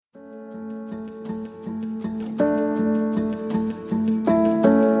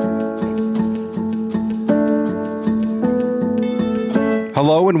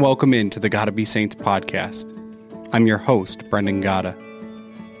Hello and welcome into the Gotta Be Saints podcast. I'm your host, Brendan Gotta.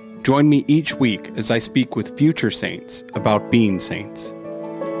 Join me each week as I speak with future saints about being saints.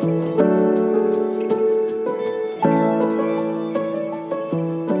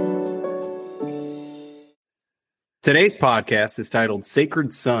 Today's podcast is titled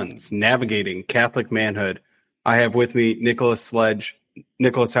Sacred Sons, Navigating Catholic Manhood. I have with me Nicholas Sledge.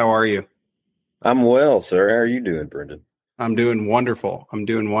 Nicholas, how are you? I'm well, sir. How are you doing, Brendan? I'm doing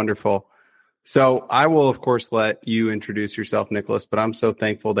wonderful. So I will, of course, let you introduce yourself, Nicholas, but I'm so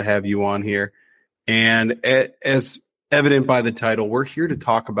thankful to have you on here. And as evident by the title, we're here to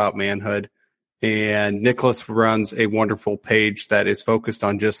talk about manhood. And Nicholas runs a wonderful page that is focused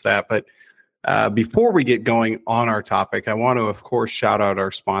on just that. But before we get going on our topic, I want to, of course, shout out our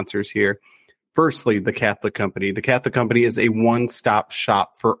sponsors here. Firstly, the Catholic Company. The Catholic Company is a one-stop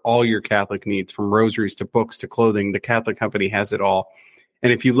shop for all your Catholic needs, from rosaries to books to clothing. The Catholic Company has it all.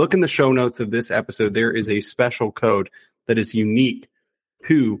 And if you look in the show notes of this episode, there is a special code that is unique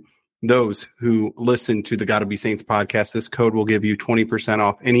to those who listen to the Gotta Be Saints podcast. This code will give you 20%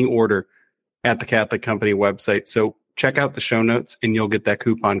 off any order at the Catholic Company website. So check out the show notes and you'll get that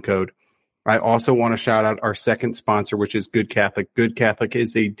coupon code. I also want to shout out our second sponsor, which is Good Catholic. Good Catholic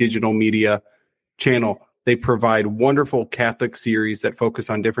is a digital media channel. They provide wonderful Catholic series that focus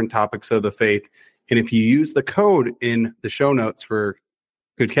on different topics of the faith. And if you use the code in the show notes for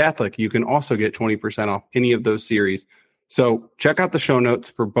Good Catholic, you can also get 20% off any of those series. So check out the show notes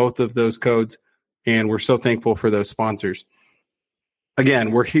for both of those codes. And we're so thankful for those sponsors.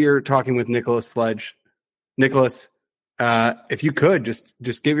 Again, we're here talking with Nicholas Sledge. Nicholas, if you could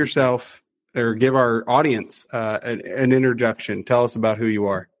just give yourself or give our audience an introduction. Tell us about who you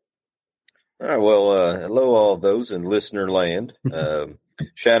are. All right. Well, hello, all of those in listener land.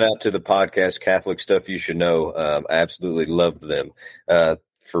 Shout out to the podcast, Catholic Stuff You Should Know. I absolutely loved them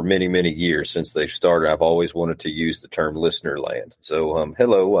for many, many years since they started. I've always wanted to use the term listener land. So,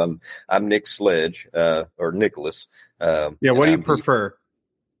 hello, I'm Nick Sledge, or Nicholas. What do you prefer?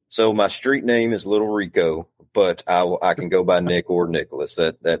 So my street name is Little Rico, but I can go by Nick or Nicholas.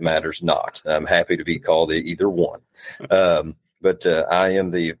 That matters not. I'm happy to be called either one. But I am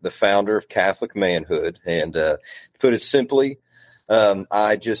the founder of Catholic Manhood, and to put it simply,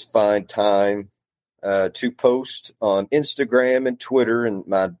 I just find time to post on Instagram and Twitter and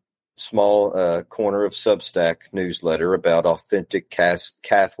my small corner of Substack newsletter about authentic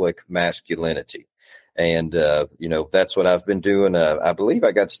Catholic masculinity. And, that's what I've been doing. I believe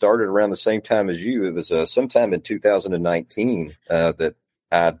I got started around the same time as you. It was sometime in 2019 that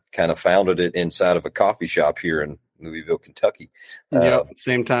I kind of founded it inside of a coffee shop here in Louisville, Kentucky.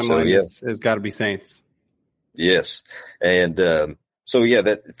 Same timeline as Gotta Be Saints. Yes. And that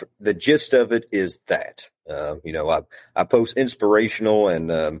the gist of it is that, I post inspirational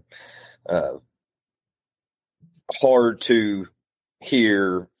and hard to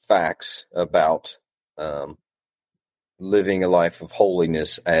hear facts about living a life of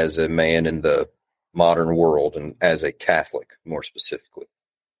holiness as a man in the modern world and as a Catholic, more specifically.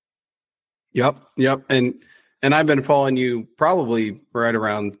 Yep. And I've been following you probably right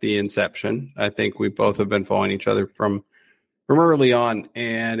around the inception. I think we both have been following each other from early on,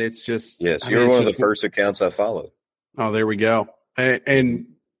 and it's just... Yes, you're one of the first accounts I followed. Oh, there we go. And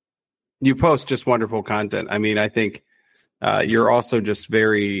you post just wonderful content. I mean, I think you're also just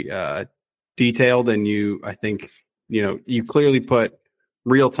very detailed, and you clearly put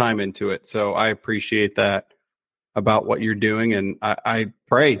real time into it. So I appreciate that about what you're doing, and I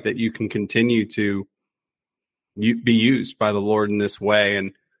pray that you can continue to be used by the Lord in this way.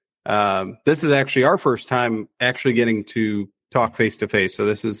 And this is actually our first time actually getting to talk face to face. So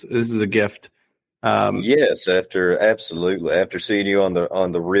this is a gift. Yes, after seeing you on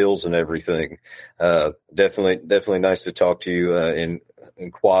the reels and everything, definitely nice to talk to you in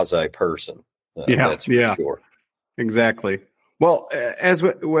quasi person. That's for sure. Exactly. Well, as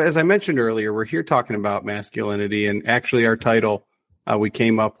I mentioned earlier, we're here talking about masculinity, and actually our title we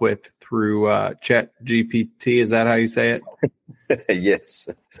came up with through Chat GPT. Is that how you say it? Yes.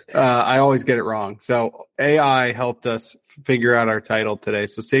 I always get it wrong. So AI helped us figure out our title today.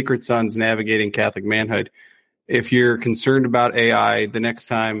 So Sacred Sons, Navigating Catholic Manhood. If you're concerned about AI, the next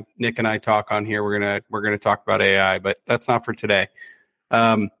time Nick and I talk on here, we're gonna talk about AI, but that's not for today.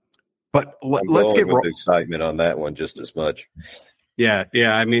 But let's get with excitement on that one just as much. Yeah.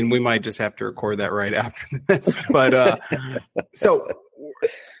 I mean, we might just have to record that right after this. But so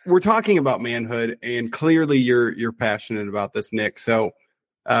we're talking about manhood, and clearly you're passionate about this, Nick. So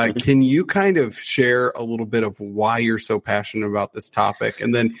can you kind of share a little bit of why you're so passionate about this topic?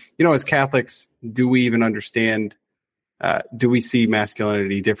 And then, as Catholics, do we even understand do we see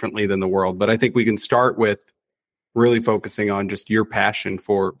masculinity differently than the world? But I think we can start with really focusing on just your passion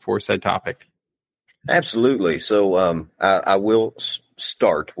for said topic. Absolutely. So I will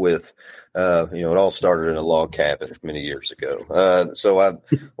start with, it all started in a log cabin many years ago.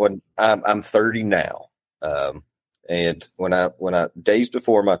 I'm 30 now. And when I days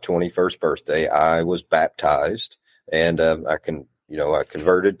before my 21st birthday, I was baptized, and I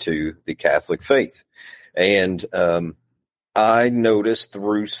converted to the Catholic faith. And I noticed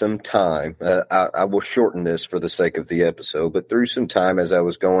through some time, I will shorten this for the sake of the episode, but through some time as I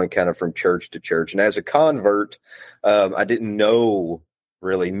was going kind of from church to church, and as a convert, I didn't know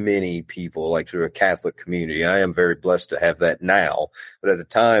really many people like through a Catholic community. I am very blessed to have that now. But at the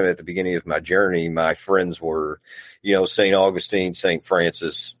time, at the beginning of my journey, my friends were, St. Augustine, St.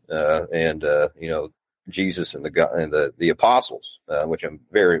 Francis, and Jesus and the apostles, which I'm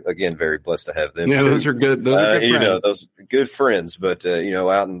very blessed to have them. Yeah, too. Those are good. Those are good friends. Those good friends. But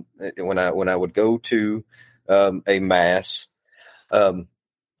when I would go to a mass, I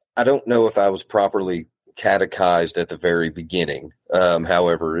don't know if I was properly catechized at the very beginning.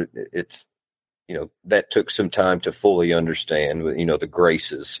 However, it's that took some time to fully understand, the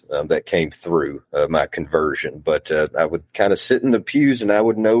graces that came through my conversion. But I would kind of sit in the pews and I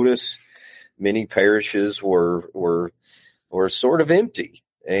would notice many parishes were sort of empty.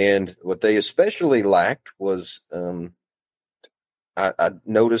 And what they especially lacked was I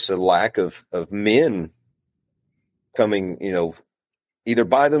noticed a lack of men coming, either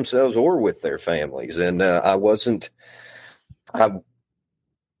by themselves or with their families. And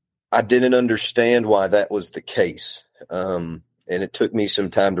I didn't understand why that was the case. And it took me some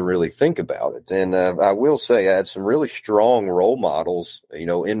time to really think about it. And I will say I had some really strong role models,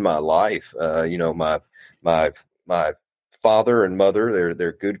 in my life. My father and mother,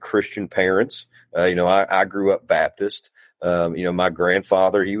 they're good Christian parents. I grew up Baptist. My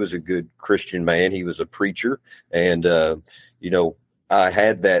grandfather, he was a good Christian man. He was a preacher. And, I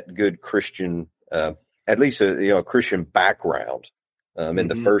had that good Christian, at least a Christian background. In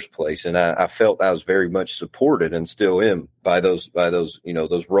the first place. And I felt I was very much supported and still am by those,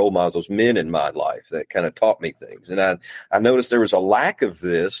 those role models, those men in my life that kind of taught me things. And I noticed there was a lack of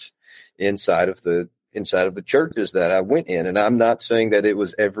this inside of the churches that I went in. And I'm not saying that it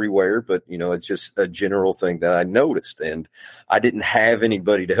was everywhere, but it's just a general thing that I noticed. And I didn't have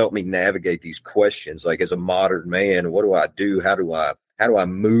anybody to help me navigate these questions. Like as a modern man, what do I do? How do I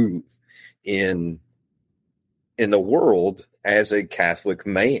move in the world as a Catholic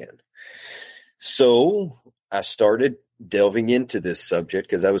man? So I started delving into this subject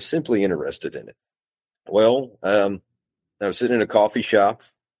because I was simply interested in it. Well, I was sitting in a coffee shop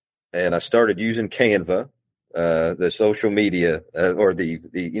and I started using Canva, the social media or the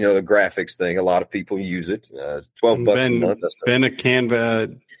graphics thing. A lot of people use it. $12 a month. Been a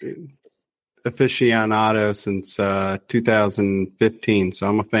Canva aficionado since 2015, so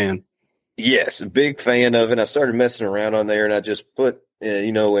I'm a fan. Yes, a big fan of it. I started messing around on there and I just put,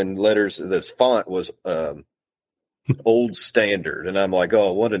 in letters, this font was Old Standard. And I'm like,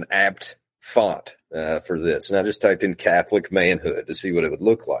 oh, what an apt font for this. And I just typed in Catholic Manhood to see what it would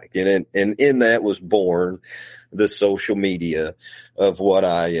look like. And in that was born the social media of what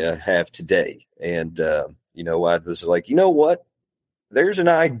I have today. And, I was like, you know what? There's an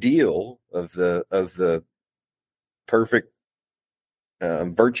ideal of the perfect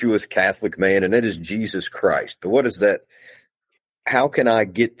virtuous Catholic man, and that is Jesus Christ. But what is that? How can I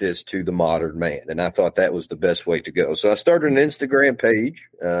get this to the modern man? And I thought that was the best way to go. So I started an Instagram page.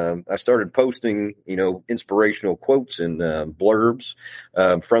 I started posting, inspirational quotes and blurbs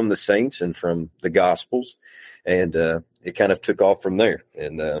from the saints and from the Gospels. And it kind of took off from there.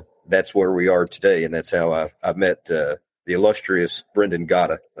 And that's where we are today. And that's how I met the illustrious Brendan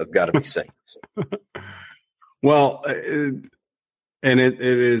Gotta of Gotta Be Saint. Well, and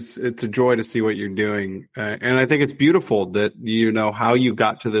it's a joy to see what you're doing. And I think it's beautiful that, how you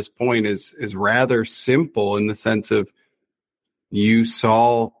got to this point is rather simple in the sense of you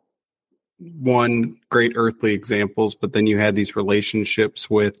saw one great earthly examples, but then you had these relationships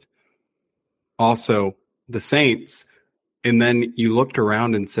with also the saints. And then you looked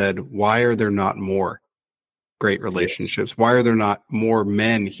around and said, why are there not more great relationships? Why are there not more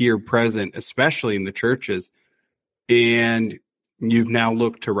men here present, especially in the churches? And you've now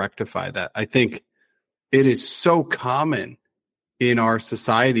looked to rectify that. I think it is so common in our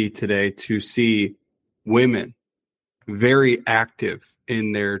society today to see women very active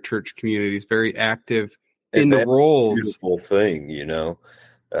in their church communities, very active in the roles. Beautiful thing,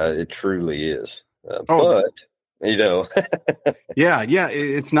 it truly is. But you know. Yeah.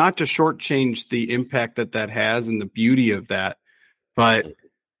 It's not to shortchange the impact that has and the beauty of that. But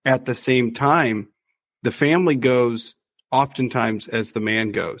at the same time, the family goes oftentimes as the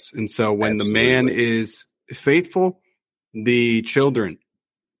man goes. And so when the man is faithful, the children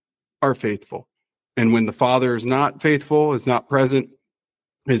are faithful. And when the father is not faithful, is not present,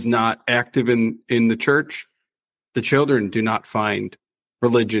 is not active in the church, the children do not find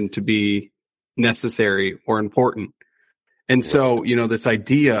religion to be necessary or important. And so, this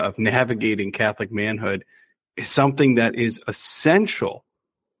idea of navigating Catholic manhood is something that is essential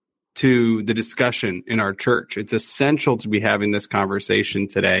to the discussion in our church. It's essential to be having this conversation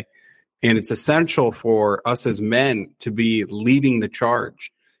today. And it's essential for us as men to be leading the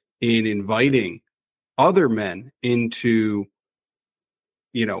charge in inviting other men into,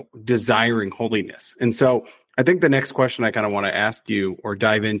 desiring holiness. And so I think the next question I kind of want to ask you or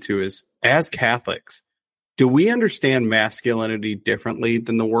dive into is, as Catholics, do we understand masculinity differently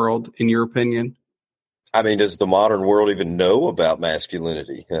than the world, in your opinion? I mean, does the modern world even know about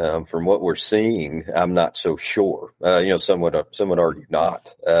masculinity? From what we're seeing, I'm not so sure. Some would argue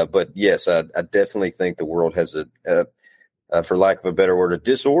not. But yes, I definitely think the world has for lack of a better word, a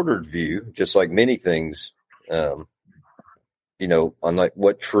disordered view, just like many things, on like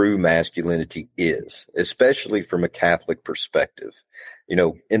what true masculinity is, especially from a Catholic perspective.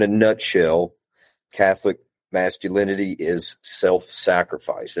 In a nutshell, Catholic masculinity is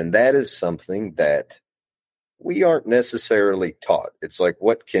self-sacrifice, and that is something that we aren't necessarily taught. It's like,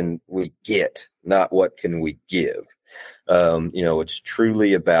 what can we get, not what can we give? It's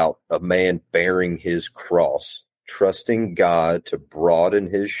truly about a man bearing his cross, trusting God to broaden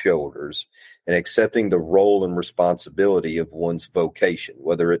his shoulders, and accepting the role and responsibility of one's vocation,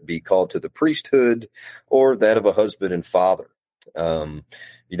 whether it be called to the priesthood or that of a husband and father. I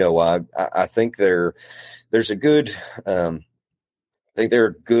think there's a good, I think there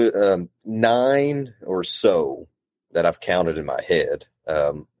are good 9 or so that I've counted in my head,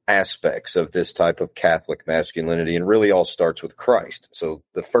 aspects of this type of Catholic masculinity, and really all starts with Christ. So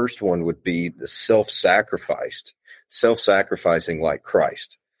the first one would be the self-sacrificing like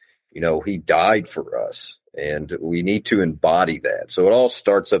Christ. He died for us, and we need to embody that. So it all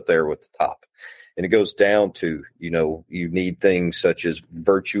starts up there with the top. And it goes down to, you need things such as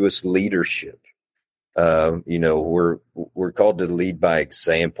virtuous leadership. We're called to lead by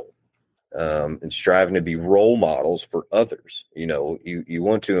example, and striving to be role models for others. You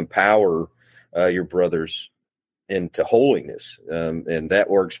want to empower your brothers into holiness, and that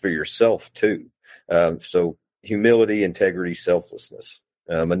works for yourself too. So humility, integrity, selflessness.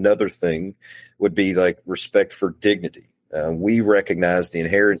 Another thing would be like respect for dignity. We recognize the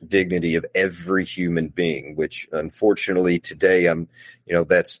inherent dignity of every human being, which unfortunately today I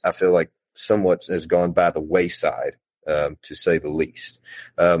feel like somewhat has gone by the wayside, to say the least.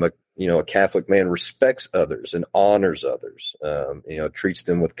 A Catholic man respects others and honors others, treats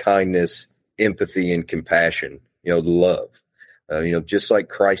them with kindness, empathy, and compassion, love, just like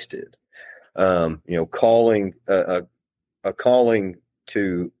Christ did. Calling a calling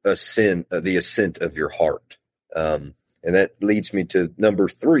to the assent of your heart. And that leads me to number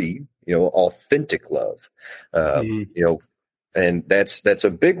 3, authentic love. And that's a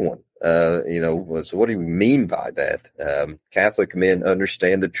big one. So what do we mean by that? Catholic men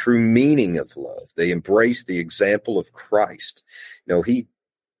understand the true meaning of love. They embrace the example of Christ. He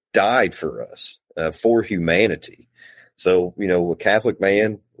died for us, for humanity. So, a Catholic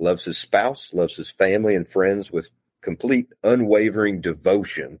man loves his spouse, loves his family and friends with complete unwavering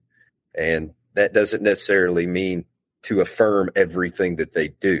devotion. And that doesn't necessarily mean to affirm everything that they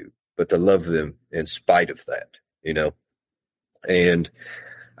do, but to love them in spite of that, And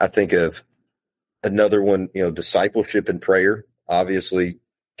I think of another one, discipleship and prayer. Obviously,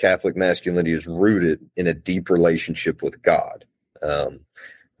 Catholic masculinity is rooted in a deep relationship with God.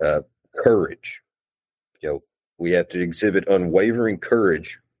 Courage. We have to exhibit unwavering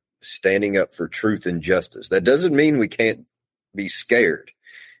courage, standing up for truth and justice. That doesn't mean we can't be scared.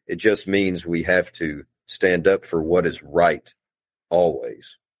 It just means we have to stand up for what is right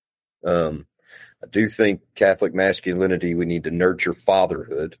always. I do think Catholic masculinity, we need to nurture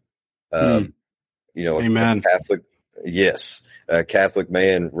fatherhood. Amen. A Catholic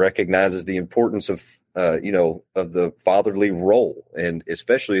man recognizes the importance of the fatherly role. And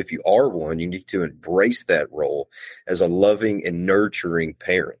especially if you are one, you need to embrace that role as a loving and nurturing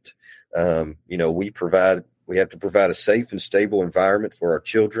parent. We have to provide a safe and stable environment for our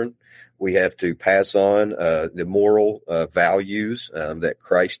children. We have to pass on the moral values that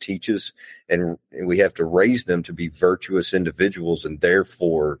Christ teaches, and we have to raise them to be virtuous individuals and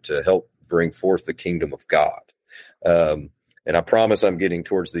therefore to help bring forth the kingdom of God. And I promise I'm getting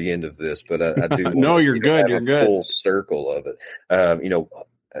towards the end of this, but I do want No, you're good. have You're a good. full circle of it.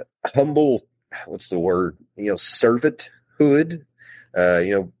 Humble, what's the word? Servanthood.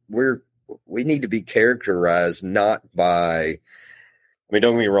 We need to be characterized not by, don't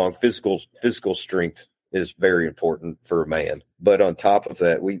get me wrong, physical strength is very important for a man. But on top of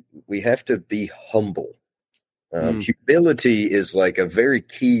that, we have to be humble. Humility is like a very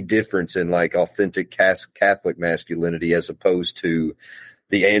key difference in like authentic Catholic masculinity as opposed to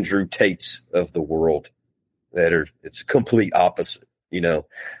the Andrew Tates of the world it's complete opposite.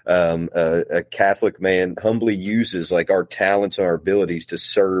 A Catholic man humbly uses like our talents and our abilities to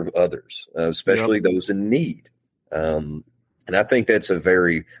serve others, especially those in need. And I think that's a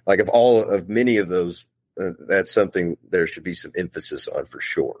very, like of many of those, that's something there should be some emphasis on for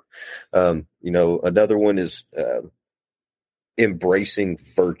sure. Another one is embracing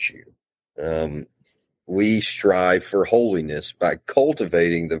virtue. We strive for holiness by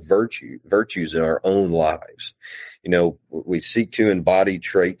cultivating the virtues in our own lives. We seek to embody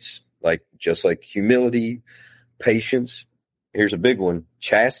traits just like humility, patience. Here's a big one: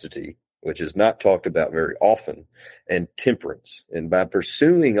 chastity, which is not talked about very often, and temperance. And by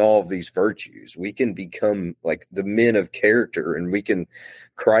pursuing all of these virtues, we can become like the men of character, and we can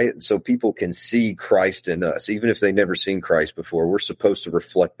cry so people can see Christ in us. Even if they never seen Christ before, we're supposed to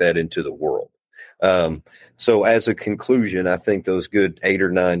reflect that into the world. So as a conclusion, I think those good 8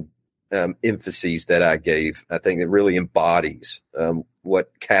 or 9 emphases that I gave, I think it really embodies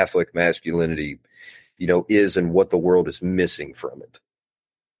what Catholic masculinity, is and what the world is missing from it.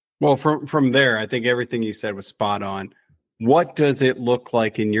 Well, from there, I think everything you said was spot on. What does it look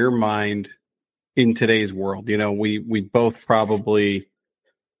like in your mind in today's world? We both probably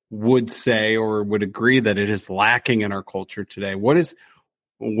would say or would agree that it is lacking in our culture today. What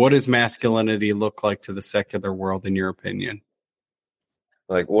does masculinity look like to the secular world, in your opinion?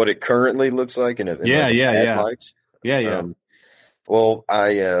 Like what it currently looks like in Yeah. lights? Well,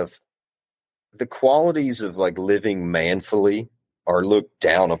 the qualities of like living manfully are looked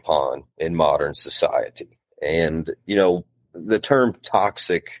down upon in modern society. And, the term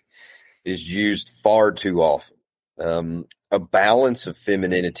toxic is used far too often. A balance of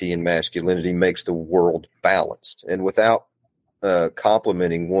femininity and masculinity makes the world balanced. And without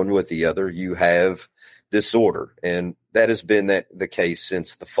complementing one with the other, you have disorder. And that has been the case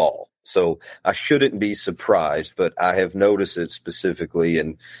since the fall. So I shouldn't be surprised, but I have noticed it specifically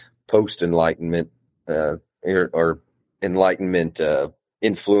in post-Enlightenment or Enlightenment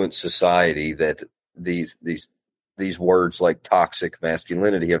influenced society that these words like toxic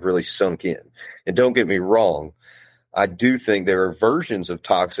masculinity have really sunk in. And don't get me wrong, I do think there are versions of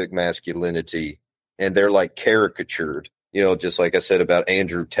toxic masculinity, and they're like caricatured, just like I said about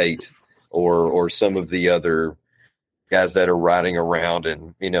Andrew Tate or some of the other guys that are riding around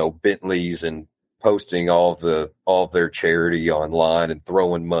in, Bentleys and posting all of their charity online and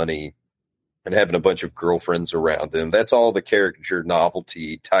throwing money and having a bunch of girlfriends around them. That's all the caricature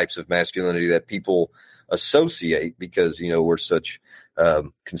novelty types of masculinity that people associate because, we're such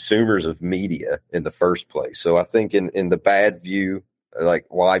consumers of media in the first place. So I think in the bad view, like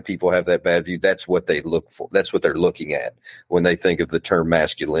why people have that bad view, that's what they look for. That's what they're looking at when they think of the term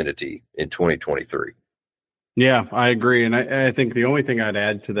masculinity in 2023. Yeah, I agree. And I think the only thing I'd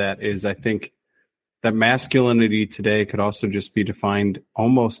add to that is I think that masculinity today could also just be defined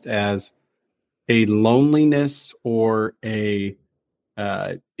almost as a loneliness or a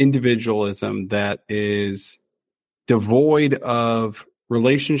individualism that is devoid of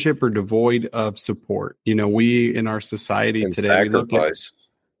relationship or devoid of support. We in our society and today, sacrifice.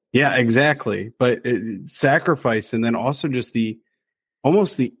 Yeah, exactly. But sacrifice, and then also just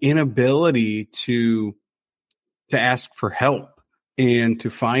almost the inability to ask for help and to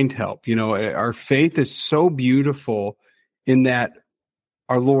find help. Our faith is so beautiful in that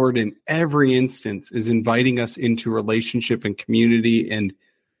our Lord in every instance is inviting us into relationship and community and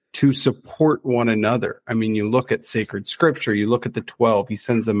to support one another. I mean, you look at sacred scripture, you look at the 12, he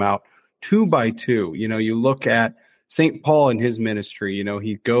sends them out 2 by 2. You look at St. Paul in his ministry,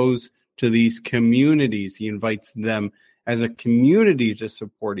 he goes to these communities, he invites them as a community to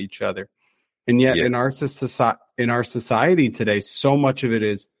support each other. And yet in our society today, so much of it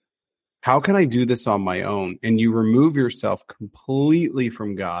is, how can I do this on my own? And you remove yourself completely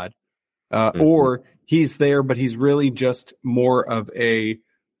from God, or he's there, but he's really just more of a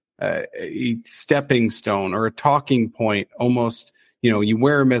stepping stone or a talking point. Almost, you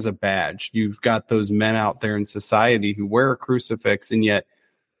wear him as a badge. You've got those men out there in society who wear a crucifix, and yet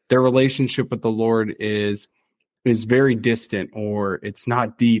their relationship with the Lord is very distant, or it's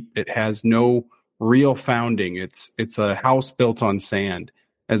not deep. It has no real founding. It's a house built on sand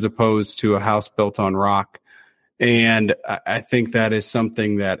as opposed to a house built on rock. And I think that is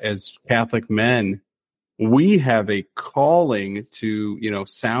something that as Catholic men, we have a calling to,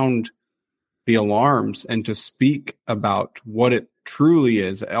 sound the alarms and to speak about what it truly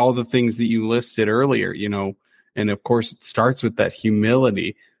is. All the things that you listed earlier, and of course it starts with that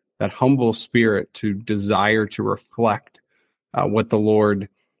humility, that humble spirit to desire to reflect what the Lord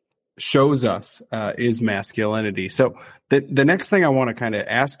shows us is masculinity. So the next thing I want to kind of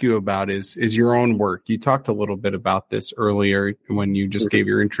ask you about is your own work. You talked a little bit about this earlier when you just gave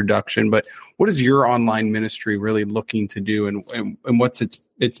your introduction, but what is your online ministry really looking to do, and what's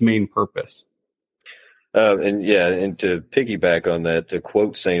its main purpose? And to piggyback on that, to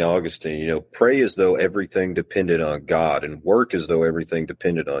quote St. Augustine, pray as though everything depended on God and work as though everything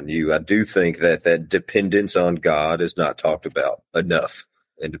depended on you. I do think that dependence on God is not talked about enough.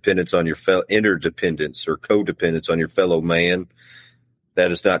 And dependence on your interdependence or codependence on your fellow man, that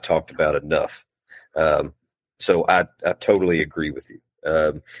is not talked about enough. So I totally agree with you.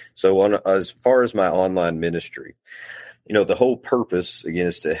 So as far as my online ministry, the whole purpose, again,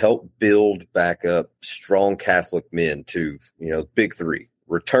 is to help build back up strong Catholic men to, big three: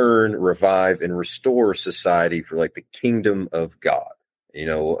 return, revive, and restore society for like the kingdom of God.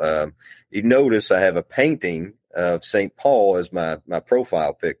 You notice I have a painting of St. Paul as my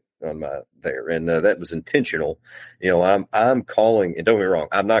profile pic on there. And that was intentional. I'm calling, and don't get me wrong,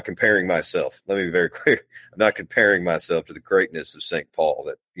 I'm not comparing myself. Let me be very clear. I'm not comparing myself to the greatness of St. Paul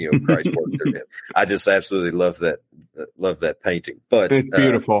that, Christ worked through him. I just absolutely love that painting. But it's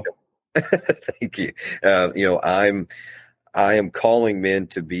beautiful. Thank you. I am calling men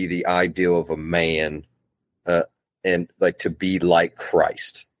to be the ideal of a man, and like to be like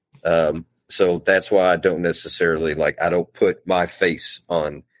Christ. So that's why I don't necessarily I don't put my face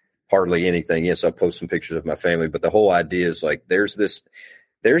on hardly anything. Yes, I post some pictures of my family, but the whole idea is there's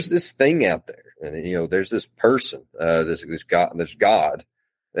this thing out there, and there's this person, this God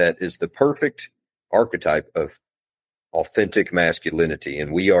that is the perfect archetype of authentic masculinity,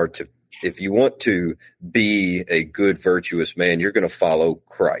 and we are to. If you want to be a good, virtuous man, you're going to follow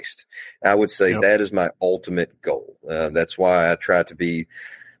Christ. I would say that is my ultimate goal. That's why I try to be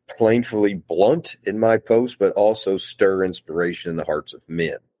plainly blunt in my posts, but also stir inspiration in the hearts of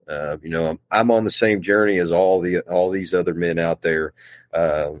men. I'm on the same journey as all these other men out there,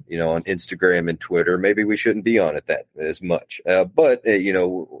 on Instagram and Twitter. Maybe we shouldn't be on it that as much, but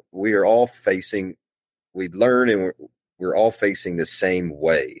we are all facing. We learn, and we're all facing the same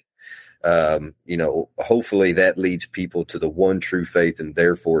way. Hopefully that leads people to the one true faith and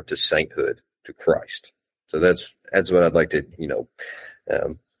therefore to sainthood, to Christ. So that's what I'd like to,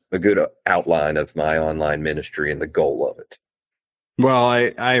 a good outline of my online ministry and the goal of it. Well,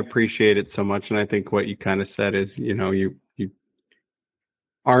 I appreciate it so much. And I think what you kind of said is, you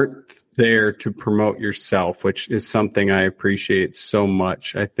aren't there to promote yourself, which is something I appreciate so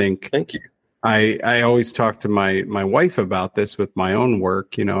much. I think. Thank you. I always talk to my wife about this with my own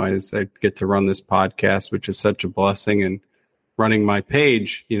work, as I get to run this podcast, which is such a blessing, and running my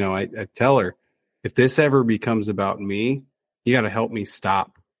page, I tell her, if this ever becomes about me, you got to help me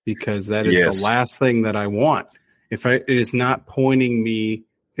stop, because that is the last thing that I want. If it is not pointing me,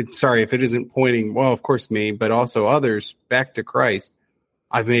 if it isn't pointing, well, of course me, but also others back to Christ,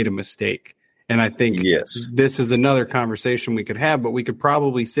 I've made a mistake. And I think this is another conversation we could have, but we could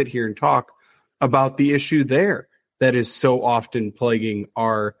probably sit here and talk about the issue there that is so often plaguing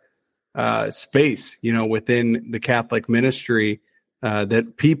our space, within the Catholic ministry,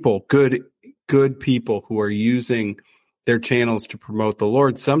 that people, good people who are using their channels to promote the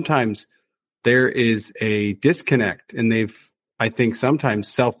Lord, sometimes there is a disconnect, and I think sometimes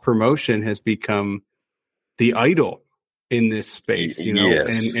self-promotion has become the idol in this space,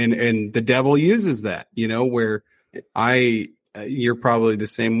 and the devil uses that, where you're probably the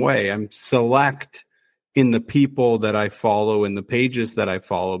same way. I'm select in the people that I follow and the pages that I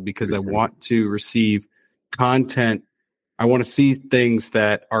follow, because I want to receive content. I want to see things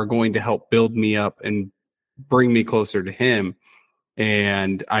that are going to help build me up and bring me closer to him.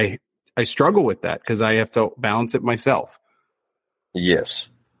 And I struggle with that because I have to balance it myself. Yes,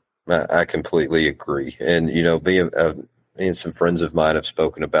 I completely agree. And, and some friends of mine have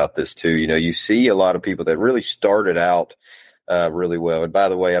spoken about this too. You see a lot of people that really started out really well. And by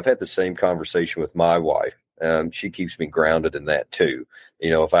the way, I've had the same conversation with my wife. She keeps me grounded in that too.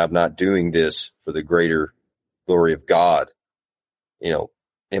 If I'm not doing this for the greater glory of God,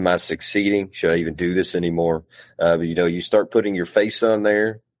 am I succeeding? Should I even do this anymore? You start putting your face on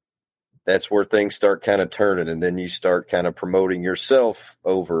there. that's where things start kind of turning, and then you start kind of promoting yourself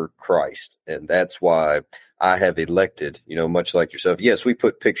over Christ. And that's why I have elected, much like yourself. Yes, we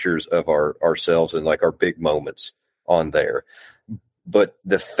put pictures of ourselves and like our big moments on there, but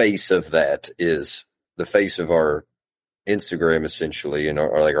the face of that is the face of our Instagram, essentially, and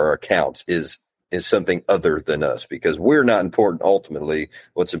our accounts is something other than us, because we're not important. Ultimately,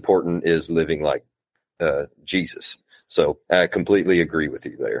 what's important is living like Jesus. So I completely agree with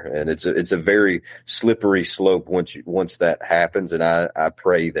you there, and it's a very slippery slope once that happens. And I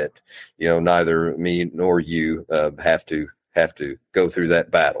pray that neither me nor you have to go through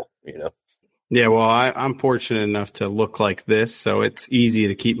that battle. Yeah, well, I'm fortunate enough to look like this, so it's easy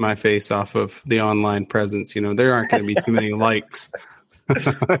to keep my face off of the online presence. There aren't going to be too many likes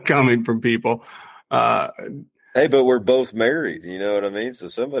coming from people. Hey, but we're both married. You know what I mean? So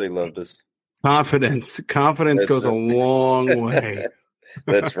somebody loved us. Confidence goes a long way.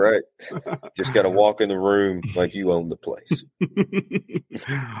 That's right. Just got to walk in the room like you own the place.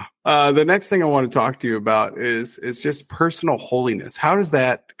 The next thing I want to talk to you about is just personal holiness. How does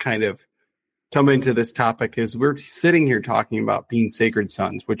that kind of come into this topic? Is we're sitting here talking about being sacred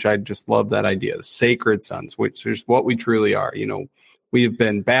sons, which I just love that idea, the sacred sons, which is what we truly are. We have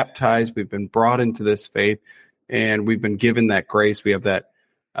been baptized, we've been brought into this faith, and we've been given that grace. We have that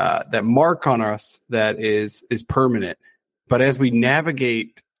mark on us that is permanent. But as we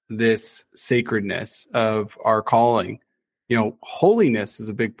navigate this sacredness of our calling, holiness is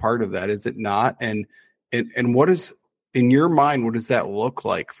a big part of that, is it not? And what is, in your mind, what does that look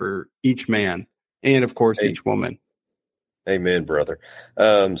like for each man and, of course, each woman? Amen, brother.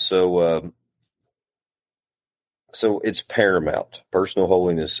 So it's paramount. Personal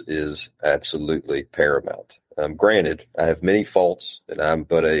holiness is absolutely paramount. Granted, I have many faults, and I'm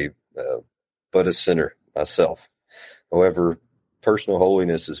but a sinner myself. However, personal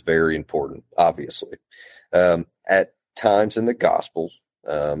holiness is very important, obviously. At times in the Gospels,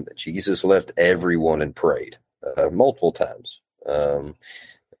 Jesus left everyone and prayed multiple times.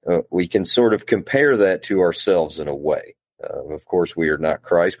 We can sort of compare that to ourselves in a way. Of course, we are not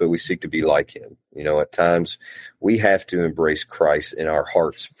Christ, but we seek to be like him. At times we have to embrace Christ in our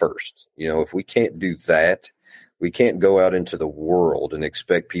hearts first. If we can't do that, we can't go out into the world and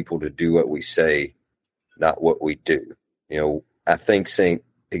expect people to do what we say, not what we do. I think St.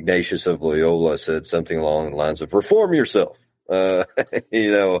 Ignatius of Loyola said something along the lines of reform yourself. And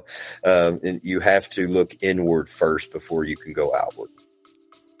you have to look inward first before you can go outward.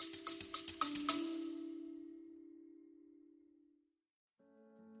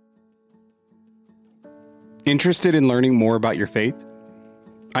 Interested in learning more about your faith?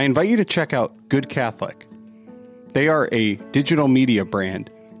 I invite you to check out Good Catholic. They are a digital media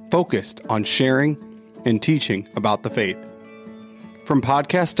brand focused on sharing and teaching about the faith. From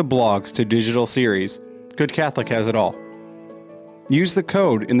podcasts to blogs to digital series, Good Catholic has it all. Use the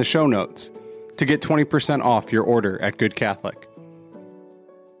code in the show notes to get 20% off your order at Good Catholic.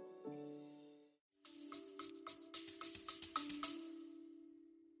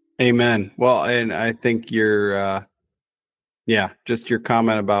 Amen. Well, and I think just your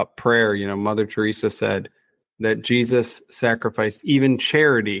comment about prayer, Mother Teresa said that Jesus sacrificed even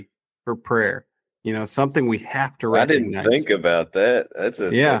charity for prayer. Something we have to recognize. I didn't think about that.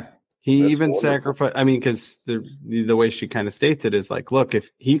 He even sacrificed. I mean, because the way she kind of states it is like, look,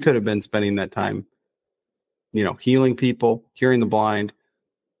 if he could have been spending that time, healing people, curing the blind,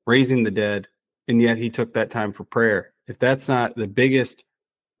 raising the dead, and yet he took that time for prayer. If that's not the biggest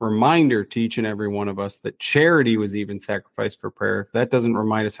reminder to each and every one of us that charity was even sacrificed for prayer, if that doesn't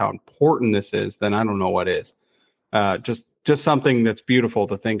remind us how important this is, then I don't know what is. Just something that's beautiful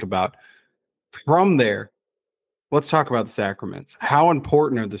to think about. From there, let's talk about the sacraments. How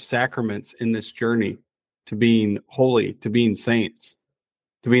important are the sacraments in this journey to being holy, to being saints,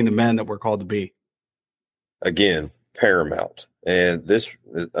 to being the men that we're called to be? Again, paramount. And this,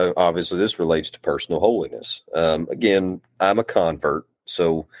 obviously, this relates to personal holiness. Again, I'm a convert,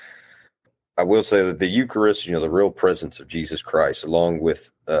 so I will say that the Eucharist, the real presence of Jesus Christ, along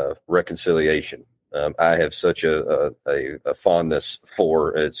with reconciliation, I have such a fondness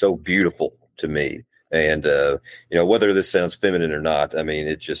for. It's so beautiful to me. And, whether this sounds feminine or not, I mean,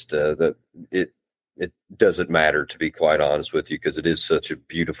 it just, it doesn't matter, to be quite honest with you, because it is such a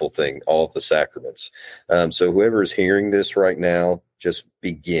beautiful thing, all of the sacraments. So whoever is hearing this right now, just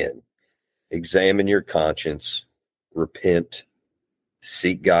begin, examine your conscience, repent,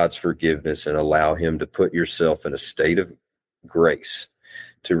 seek God's forgiveness, and allow him to put yourself in a state of grace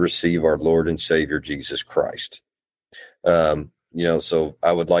to receive our Lord and Savior, Jesus Christ. So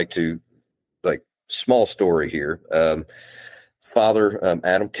I would like to, small story here. father,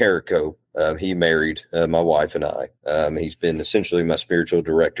 Adam Carrico, he married my wife and I. He's been essentially my spiritual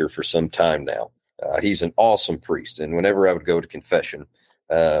director for some time now. He's an awesome priest. And whenever I would go to confession,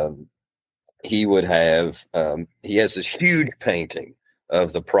 he would have, he has this huge painting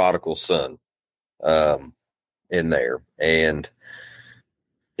of the prodigal son in there. And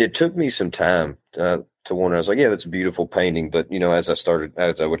it took me some time to wonder. I was like, yeah, that's a beautiful painting. But, as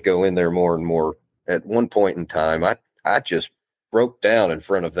I would go in there more and more, at one point in time, I just broke down in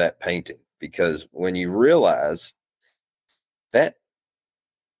front of that painting, because when you realize that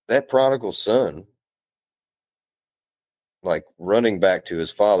prodigal son, like running back to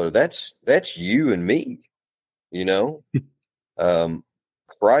his father, that's you and me,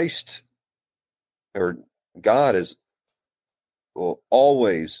 Christ, or God, will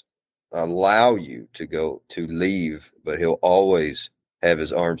always allow you to leave, but he'll always have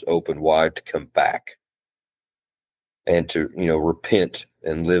his arms open wide to come back and to, repent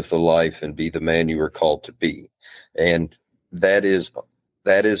and live the life and be the man you were called to be. And that is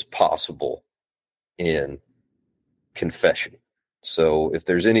possible in confession. So if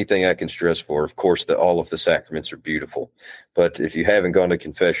there's anything I can stress for, of course, that all of the sacraments are beautiful, but if you haven't gone to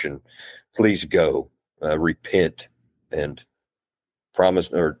confession, please go, repent, and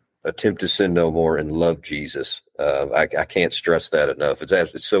promise or attempt to sin no more and love Jesus. I can't stress that enough.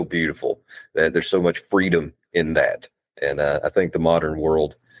 It's so beautiful that there's so much freedom in that. And I think the modern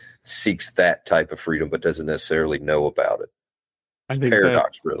world seeks that type of freedom, but doesn't necessarily know about it.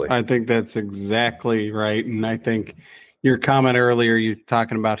 Really. I think that's exactly right. And I think your comment earlier, you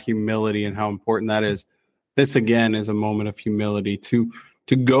talking about humility and how important that is. This again is a moment of humility to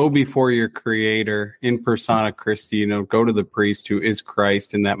go before your creator in persona Christi, go to the priest who is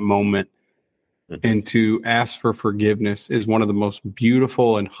Christ in that moment, and to ask for forgiveness is one of the most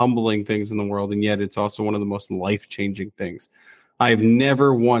beautiful and humbling things in the world. And yet it's also one of the most life-changing things. I've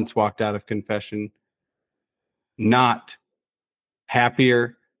never once walked out of confession not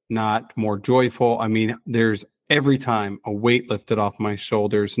happier, not more joyful. I mean, there's every time a weight lifted off my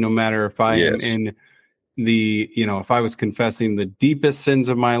shoulders, no matter if I am in if I was confessing the deepest sins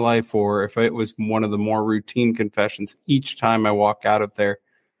of my life, or if it was one of the more routine confessions. Each time I walk out of there,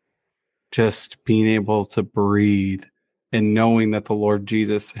 just being able to breathe and knowing that the Lord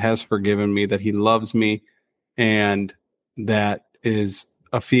Jesus has forgiven me, that he loves me. And that is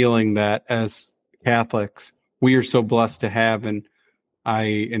a feeling that as Catholics, we are so blessed to have. And I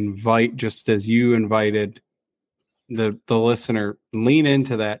invite, just as you invited the listener, lean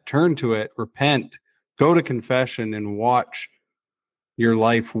into that, turn to it, repent, go to confession, and watch. Your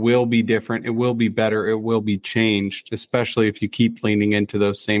life will be different. It will be better. It will be changed, especially if you keep leaning into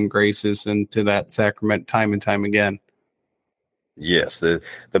those same graces and to that sacrament time and time again. Yes, the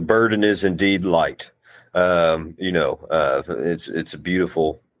burden is indeed light.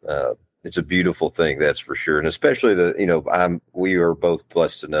 It's a beautiful thing, that's for sure. And especially we are both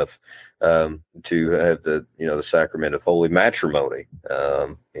blessed enough to have the sacrament of holy matrimony.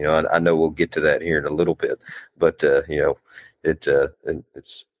 I know we'll get to that here in a little bit, but it's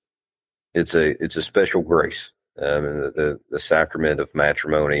a special grace. The sacrament of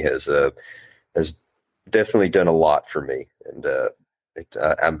matrimony has definitely done a lot for me, and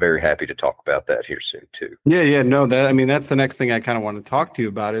I'm very happy to talk about that here soon too. Yeah, no, that's the next thing I kind of want to talk to you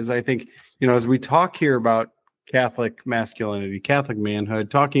about. Is I think as we talk here about Catholic masculinity, Catholic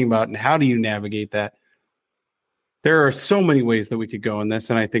manhood, talking about and how do you navigate that. There are so many ways that we could go in this,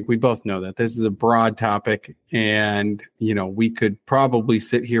 and I think we both know that this is a broad topic, and we could probably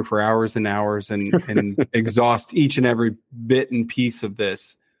sit here for hours and hours and exhaust each and every bit and piece of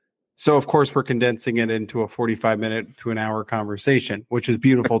this. So, of course, we're condensing it into a 45-minute to an hour conversation, which is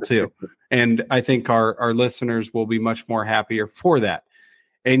beautiful too. And I think our listeners will be much more happier for that.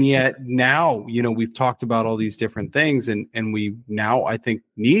 And yet now, we've talked about all these different things, and we now, I think,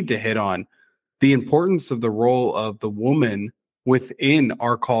 need to hit on the importance of the role of the woman within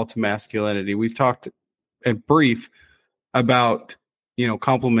our call to masculinity. We've talked in brief about,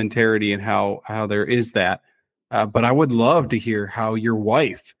 complementarity and how there is that. But I would love to hear how your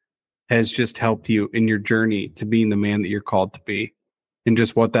wife has just helped you in your journey to being the man that you're called to be, and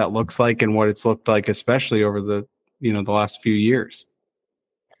just what that looks like and what it's looked like, especially over the last few years.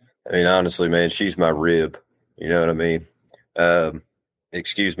 I mean, honestly, man, she's my rib. You know what I mean?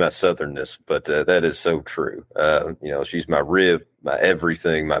 Excuse my southernness, but that is so true. She's my rib, my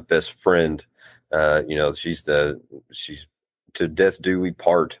everything, my best friend. She's to death do we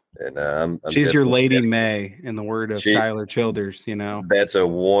part. And she's your Lady May, in the word of Tyler Childers. That's a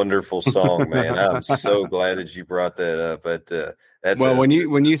wonderful song, man. I'm so glad that you brought that up. But when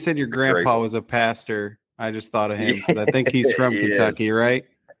you said your grandpa was a pastor, I just thought of him because I think he's from Kentucky, right?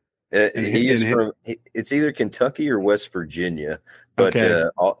 He is from. It's either Kentucky or West Virginia, but okay.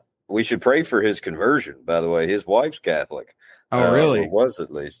 We should pray for his conversion. By the way, his wife's Catholic. Oh, really? Or was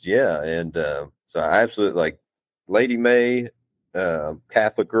at least, yeah. And so I absolutely like Lady May,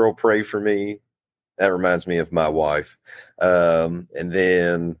 Catholic girl. Pray for me. That reminds me of my wife. And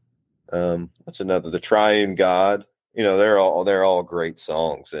then what's another? The Triune God. You know, they're all great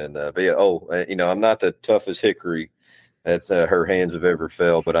songs. And but yeah, you know, I'm not the toughest hickory that's her hands have ever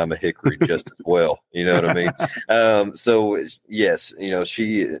fell, but I'm a hickory just as well. You know what I mean? So yes, you know,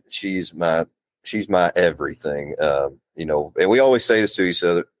 she's my everything. You know, and we always say this to each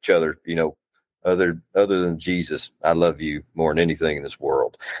other, you know, other than Jesus, I love you more than anything in this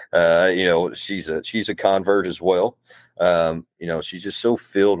world. You know, she's a convert as well. You know, she's just so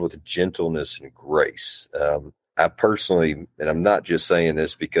filled with gentleness and grace. I personally, and I'm not just saying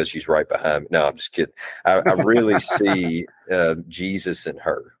this because she's right behind me. No, I'm just kidding. I really see Jesus in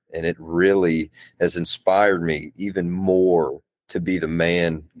her, and it really has inspired me even more to be the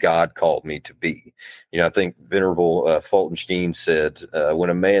man God called me to be. You know, I think Venerable Fulton Sheen said, when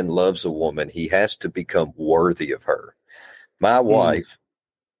a man loves a woman, he has to become worthy of her. My wife,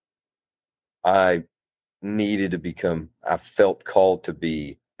 I felt called to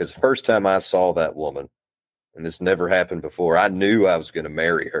be, because the first time I saw that woman, and this never happened before, I knew I was going to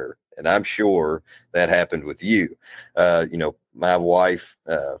marry her. And I'm sure that happened with you. You know, my wife,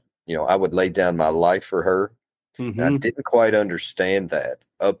 you know, I would lay down my life for her. Mm-hmm. And I didn't quite understand that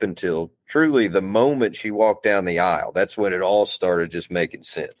up until truly the moment she walked down the aisle. That's when it all started just making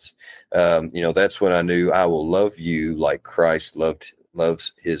sense. You know, that's when I knew I will love you like Christ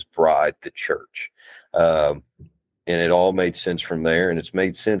loves his bride, the church. And it all made sense from there, and it's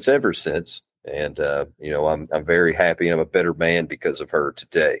made sense ever since. And you know, I'm very happy, and I'm a better man because of her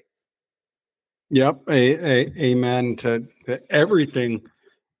today. Yep. Amen to everything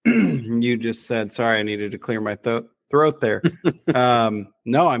you just said. Sorry, I needed to clear my throat there.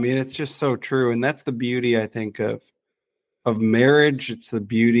 No, I mean, it's just so true. And that's the beauty, I think, of marriage. It's the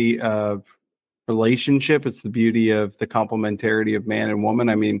beauty of relationship. It's the beauty of the complementarity of man and woman.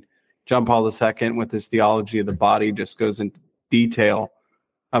 I mean, John Paul II, with his theology of the body, just goes into detail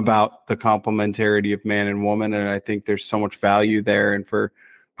about the complementarity of man and woman. And I think there's so much value there. And for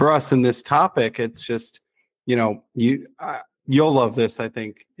us in this topic, it's just, you know, you'll love this, I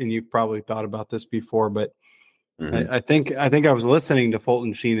think, and you've probably thought about this before, but I think I was listening to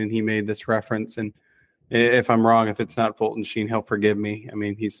Fulton Sheen, and he made this reference. And if I'm wrong, if it's not Fulton Sheen, he'll forgive me. I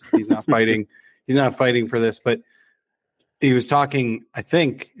mean, he's not fighting. He's not fighting for this, but he was talking, I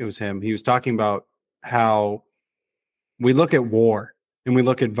think it was him. He was talking about how we look at war and we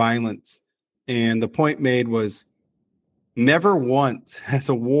look at violence. And the point made was, never once has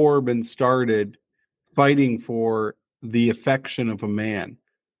a war been started fighting for the affection of a man.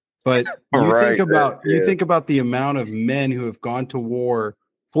 But you think about the amount of men who have gone to war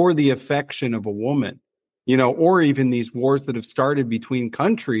for the affection of a woman, you know, or even these wars that have started between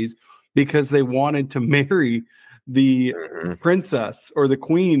countries because they wanted to marry the princess or the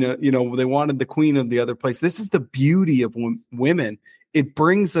queen. You know, they wanted the queen of the other place. This is the beauty of women. It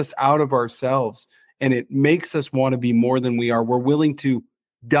brings us out of ourselves, and it makes us want to be more than we are. We're willing to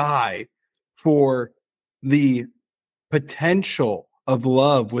die for the potential of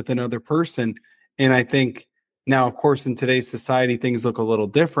love with another person. And I think now, of course, in today's society, things look a little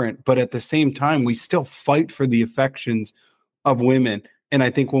different, but at the same time, we still fight for the affections of women. And I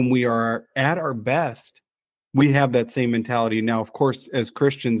think when we are at our best, we have that same mentality. Now, of course, as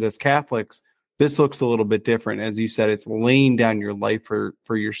Christians, as Catholics, this looks a little bit different. As you said, it's laying down your life for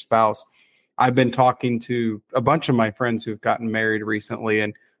your spouse. I've been talking to a bunch of my friends who've gotten married recently,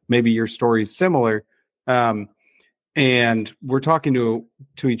 and maybe your story is similar. And we're talking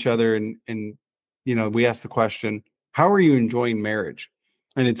to each other, and you know, we ask the question, how are you enjoying marriage?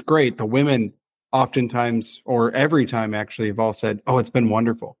 And it's great. The women oftentimes, or every time actually, have all said, oh, it's been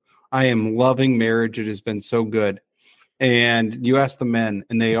wonderful. I am loving marriage. It has been so good. And you ask the men,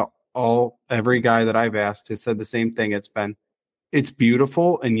 and they all, every guy that I've asked has said the same thing. It's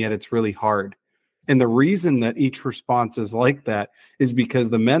beautiful, and yet it's really hard. And the reason that each response is like that is because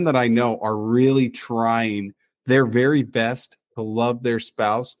the men that I know are really trying their very best to love their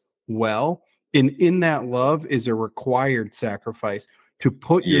spouse well. And in that love is a required sacrifice to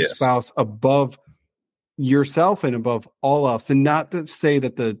put your spouse above yourself and above all else. And not to say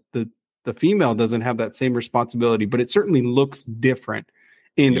that the female doesn't have that same responsibility, but it certainly looks different.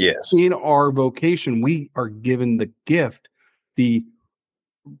 And in our vocation, we are given the gift, the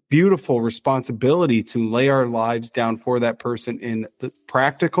beautiful responsibility to lay our lives down for that person in the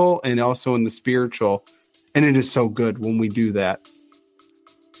practical and also in the spiritual. And it is so good when we do that.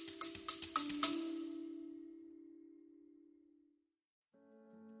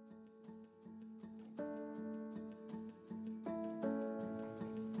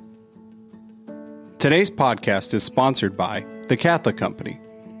 Today's podcast is sponsored by The Catholic Company.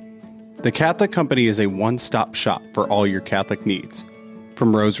 The Catholic Company is a one-stop shop for all your Catholic needs.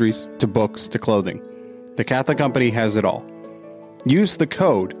 From rosaries to books to clothing, The Catholic Company has it all. Use the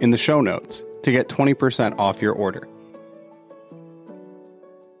code in the show notes to get 20% off your order.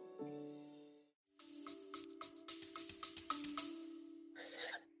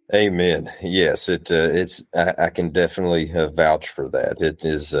 Amen. Yes, it's. I can definitely vouch for that. It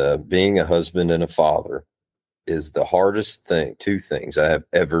is being a husband and a father is the hardest thing. Two things I have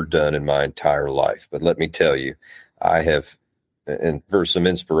ever done in my entire life. But let me tell you, I have, and for some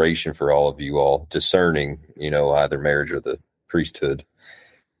inspiration for all of you all discerning, either marriage or the priesthood.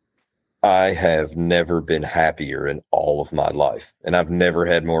 I have never been happier in all of my life, and I've never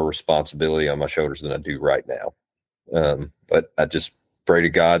had more responsibility on my shoulders than I do right now. But I just pray to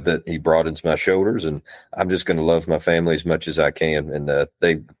God that he broadens my shoulders, and I'm just going to love my family as much as I can. And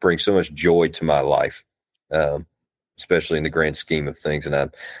they bring so much joy to my life, especially in the grand scheme of things.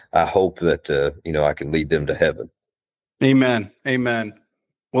 And I hope that, I can lead them to heaven. Amen. Amen.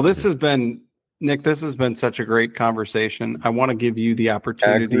 Well, this has been, Nick, this has been such a great conversation. I want to give you the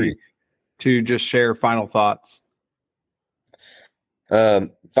opportunity to just share final thoughts.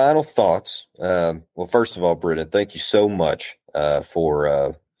 Final thoughts. Well, first of all, Brendan, thank you so much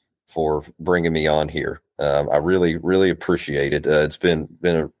for bringing me on here. I really, really appreciate it. It's been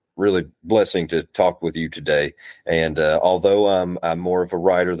a really blessing to talk with you today. And although I'm more of a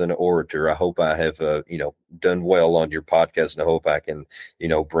writer than an orator, I hope I have done well on your podcast, and I hope I can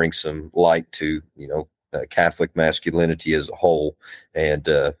bring some light to Catholic masculinity as a whole. And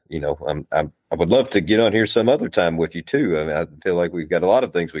I would love to get on here some other time with you too. I mean, I feel like we've got a lot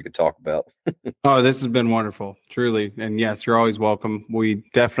of things we could talk about. Oh, this has been wonderful, truly. And yes, you're always welcome. We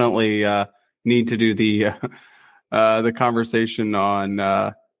definitely need to do the conversation on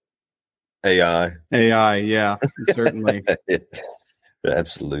AI. Yeah, certainly.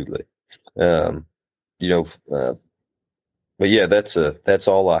 Absolutely. But yeah, that's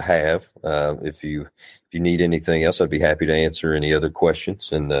all I have. If you need anything else, I'd be happy to answer any other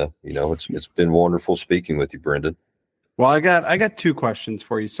questions. And it's been wonderful speaking with you, Brendan. Well, I got two questions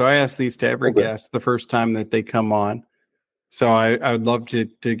for you. So I ask these to every guest the first time that they come on. So I would love to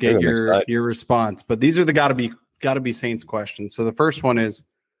get your response. But these are the gotta be Saints questions. So the first one is,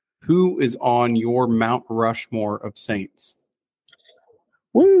 who is on your Mount Rushmore of Saints?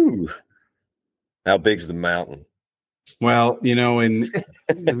 Woo! How big's the mountain? Well, in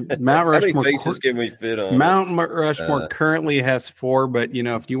Mount Rushmore, how many faces can we fit on? Mount Rushmore currently has 4, but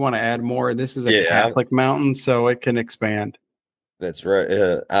if you want to add more, this is a Catholic mountain, so it can expand. That's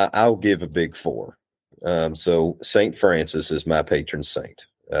right. I'll give a big 4. So Saint Francis is my patron saint.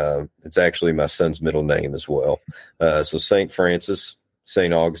 It's actually my son's middle name as well. So Saint Francis,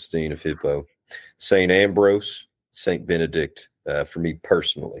 Saint Augustine of Hippo, Saint Ambrose, Saint Benedict. For me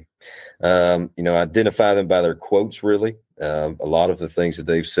personally, identify them by their quotes. Really, a lot of the things that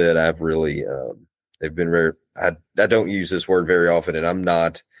they've said, I've really, they've been very. I don't use this word very often, and I'm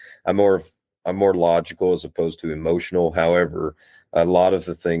not. I'm more logical as opposed to emotional. However, a lot of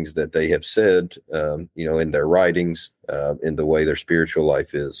the things that they have said, in their writings, in the way their spiritual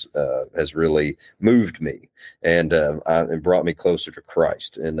life is, has really moved me and brought me closer to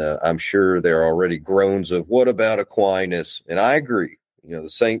Christ. And I'm sure there are already groans of, what about Aquinas? And I agree.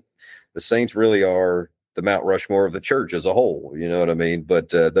 The saints really are the Mount Rushmore of the church as a whole. You know what I mean? But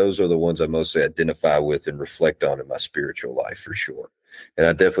those are the ones I mostly identify with and reflect on in my spiritual life for sure. And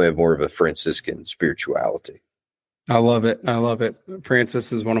I definitely have more of a Franciscan spirituality. I love it.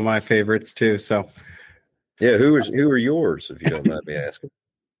 Francis is one of my favorites too. So, yeah, who are yours, if you don't mind me asking?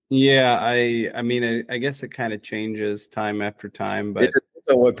 Yeah, I mean, I guess it kind of changes time after time, but it depends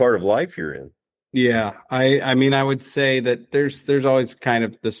on what part of life you're in. Yeah, I mean, I would say that there's always kind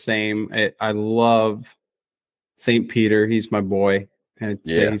of the same. I love St. Peter. He's my boy. I'd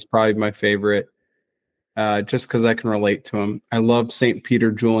say he's probably my favorite, just because I can relate to him. I love St.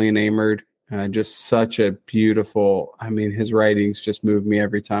 Peter Julian Amerd. Just such a beautiful, I mean, his writings just move me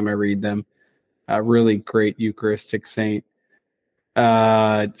every time I read them. Really great Eucharistic saint.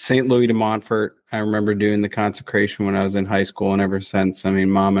 St. Louis de Montfort. I remember doing the consecration when I was in high school, and ever since, I mean,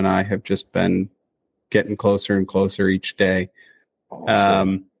 Mom and I have just been getting closer and closer each day.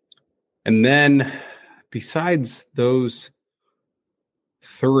 Awesome. And then besides those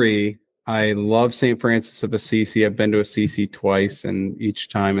 3, I love St. Francis of Assisi. I've been to Assisi twice, and each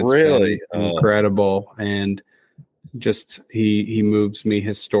time it's Really? been incredible. And just he moves me,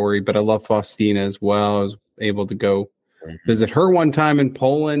 his story. But I love Faustina as well. I was able to go visit her one time in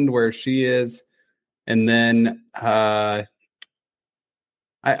Poland, where she is, and then I'd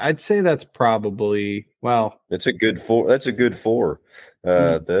say that's probably It's a good four. That's a good four.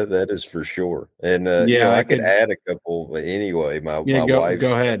 That is for sure. And I could add a couple anyway. My wife's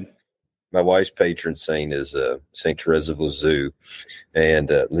go ahead. My wife's patron saint is Saint Teresa of Lisieux,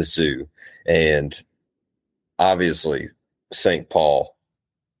 and obviously Saint Paul.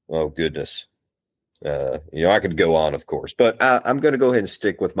 Oh goodness. I could go on, of course, but I'm going to go ahead and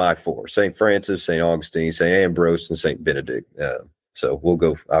stick with my four: Saint Francis, Saint Augustine, Saint Ambrose, and Saint Benedict. So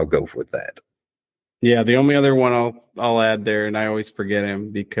I'll go with that. Yeah, the only other one I'll add there, and I always forget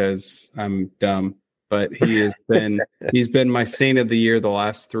him because I'm dumb, but he's been my saint of the year the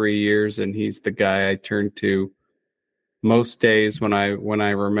last 3 years, and he's the guy I turn to most days when I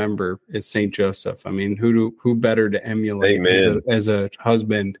remember is Saint Joseph. I mean, who better to emulate as a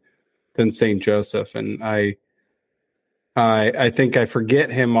husband than Saint Joseph? And I think I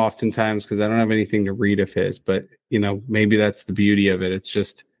forget him oftentimes because I don't have anything to read of his, but maybe that's the beauty of it. It's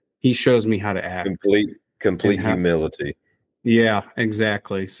just he shows me how to act. Complete humility. Yeah,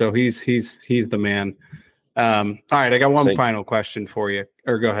 exactly. So he's the man. All right, I got one final question for you.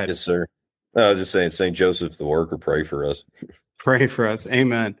 Or go ahead. Yes, sir. I was just saying, Saint Joseph the Worker, pray for us. Pray for us.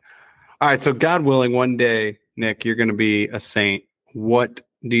 Amen. All right, so God willing, one day, Nick, you're going to be a saint. What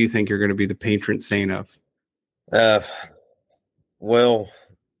do you think you're going to be the patron saint of? Well,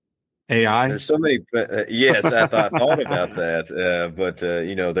 AI. There's so many. Yes, I thought about that. But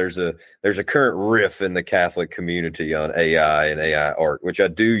there's a current riff in the Catholic community on AI and AI art, which I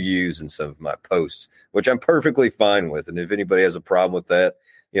do use in some of my posts, which I'm perfectly fine with. And if anybody has a problem with that,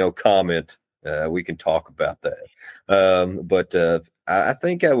 comment. We can talk about that. But I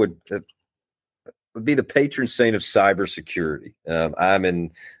think I would be the patron saint of cybersecurity. I'm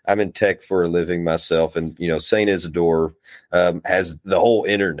in tech for a living myself, and Saint Isidore has the whole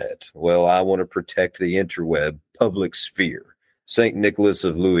internet. Well, I want to protect the interweb public sphere. Saint Nicholas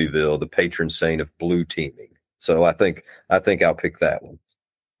of Louisville, the patron saint of blue teaming. So I think I'll pick that one.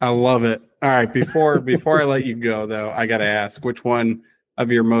 I love it. All right, before I let you go though, I got to ask, which one of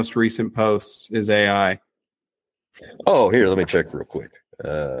your most recent posts is AI? Oh, here, let me check real quick.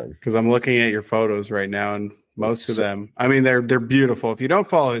 Because I'm looking at your photos right now, and most of them, I mean, they're beautiful. If you don't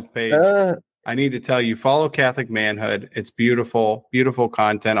follow his page, I need to tell you, follow Catholic Manhood. It's beautiful, beautiful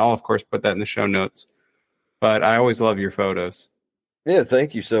content. I'll of course put that in the show notes. But I always love your photos. Yeah,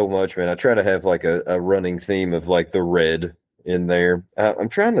 thank you so much, man. I try to have like a running theme of like the red in there. I'm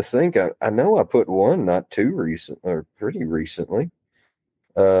trying to think. I know I put one not too recent or pretty recently.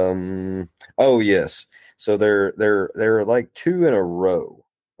 Oh yes. So there are like two in a row,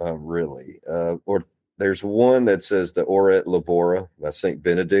 really. Or there's one that says the Ora et Labora by Saint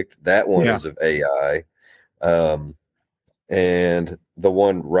Benedict. That one is of AI. And the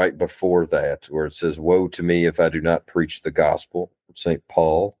one right before that, where it says, "Woe to me if I do not preach the gospel," Saint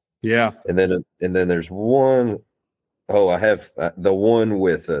Paul. Yeah. And then there's one. Oh, I have the one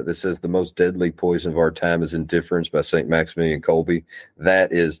with that says the most deadly poison of our time is indifference by Saint Maximilian Kolbe.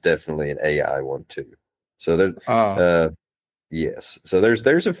 That is definitely an AI one too. So there's yes. So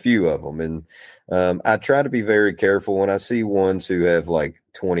there's a few of them, and I try to be very careful when I see ones who have like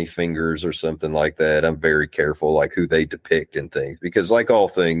 20 fingers or something like that. I'm very careful, like who they depict in things, because like all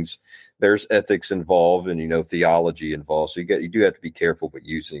things, there's ethics involved and theology involved. So you do have to be careful with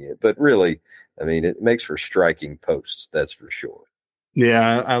using it. But really, I mean, it makes for striking posts. That's for sure.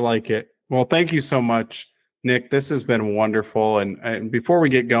 Yeah, I like it. Well, thank you so much, Nick. This has been wonderful. And before we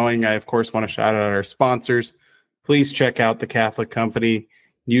get going, I, of course, want to shout out our sponsors. Please check out the Catholic Company.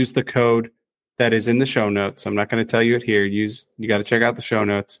 Use the code that is in the show notes. I'm not going to tell you it here. You got to check out the show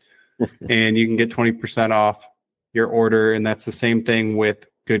notes, and you can get 20% off your order. And that's the same thing with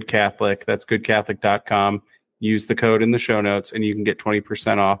Good Catholic. That's goodcatholic.com. Use the code in the show notes, and you can get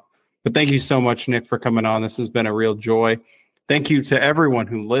 20% off. But thank you so much, Nick, for coming on. This has been a real joy. Thank you to everyone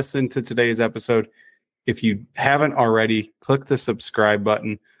who listened to today's episode. If you haven't already, click the subscribe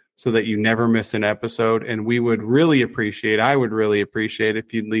button so that you never miss an episode. And I would really appreciate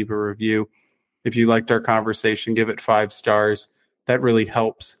if you'd leave a review. If you liked our conversation, give it 5 stars. That really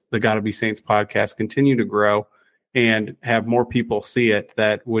helps the Gotta Be Saints podcast continue to grow and have more people see it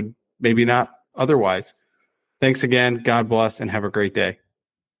that would maybe not otherwise. Thanks again. God bless and have a great day.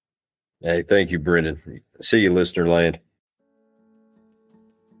 Hey, thank you, Brendan. See you, listener land.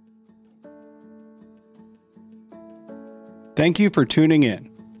 Thank you for tuning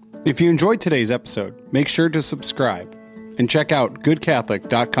in. If you enjoyed today's episode, make sure to subscribe and check out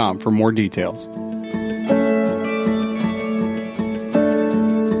goodcatholic.com for more details.